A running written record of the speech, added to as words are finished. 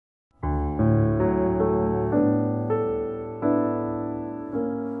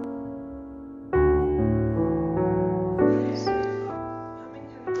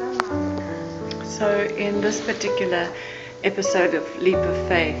So in this particular episode of Leap of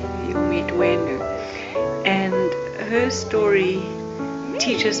Faith, you'll meet Huenu, and her story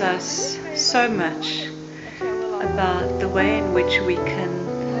teaches us so much about the way in which we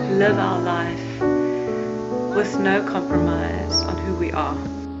can live our life with no compromise on who we are.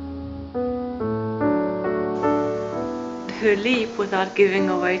 Her leap, without giving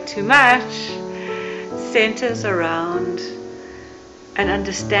away too much, centers around an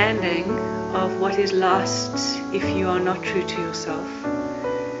understanding of what is lost if you are not true to yourself.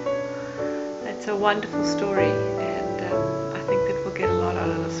 It's a wonderful story, and I think that we'll get a lot out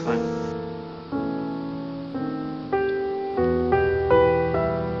of this one.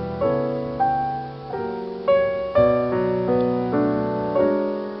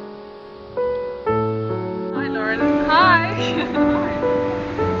 Hi Lauren. Hi.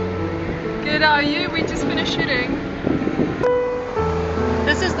 Good, how are you? We just finished shooting.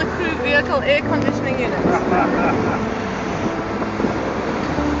 This is the crew vehicle air conditioning unit. It's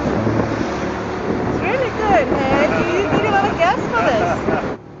really good, hey? You need a lot of gas for this.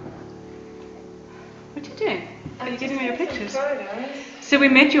 What are you doing? Are you getting me your pictures? So we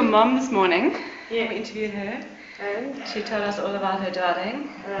met your mom this morning. Yeah. We interviewed her. And? She told us all about her darling.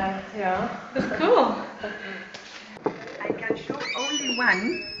 Yeah. It was cool. I can show only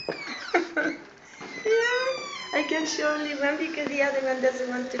one. Yeah, I can show only one because the other one doesn't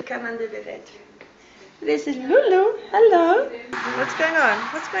want to come under the red. This is Lulu. Hello. What's going on?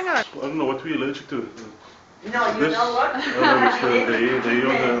 What's going on? I don't know what we're allergic to. No, you This? know what? I don't know, it's the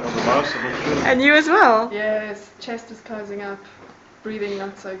on the mouse, I'm not sure. And you as well? Yes, chest is closing up, breathing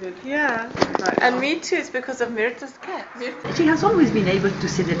not so good. Yeah. Right. And me too, it's because of Mirta's cat. She has always been able to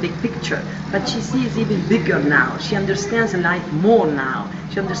see the big picture, but she sees even bigger now. She understands life more now.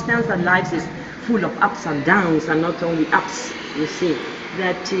 She understands that life is full of ups and downs and not only ups, you see.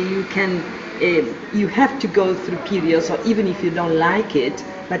 That you have to go through periods, or even if you don't like it,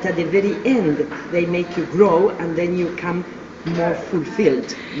 but at the very end they make you grow and then you come more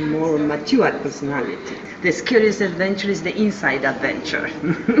fulfilled, more mature personality. The scariest adventure is the inside adventure.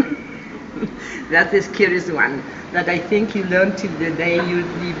 That's the scariest one, that I think you learn till the day you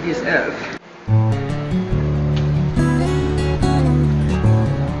leave this earth.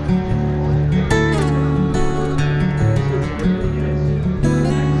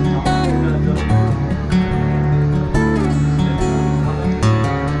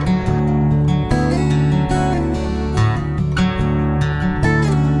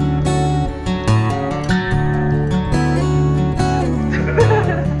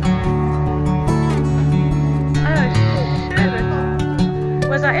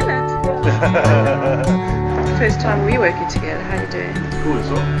 Was I in it? First time we working together. How you doing? Cool,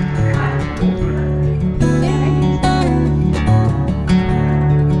 so.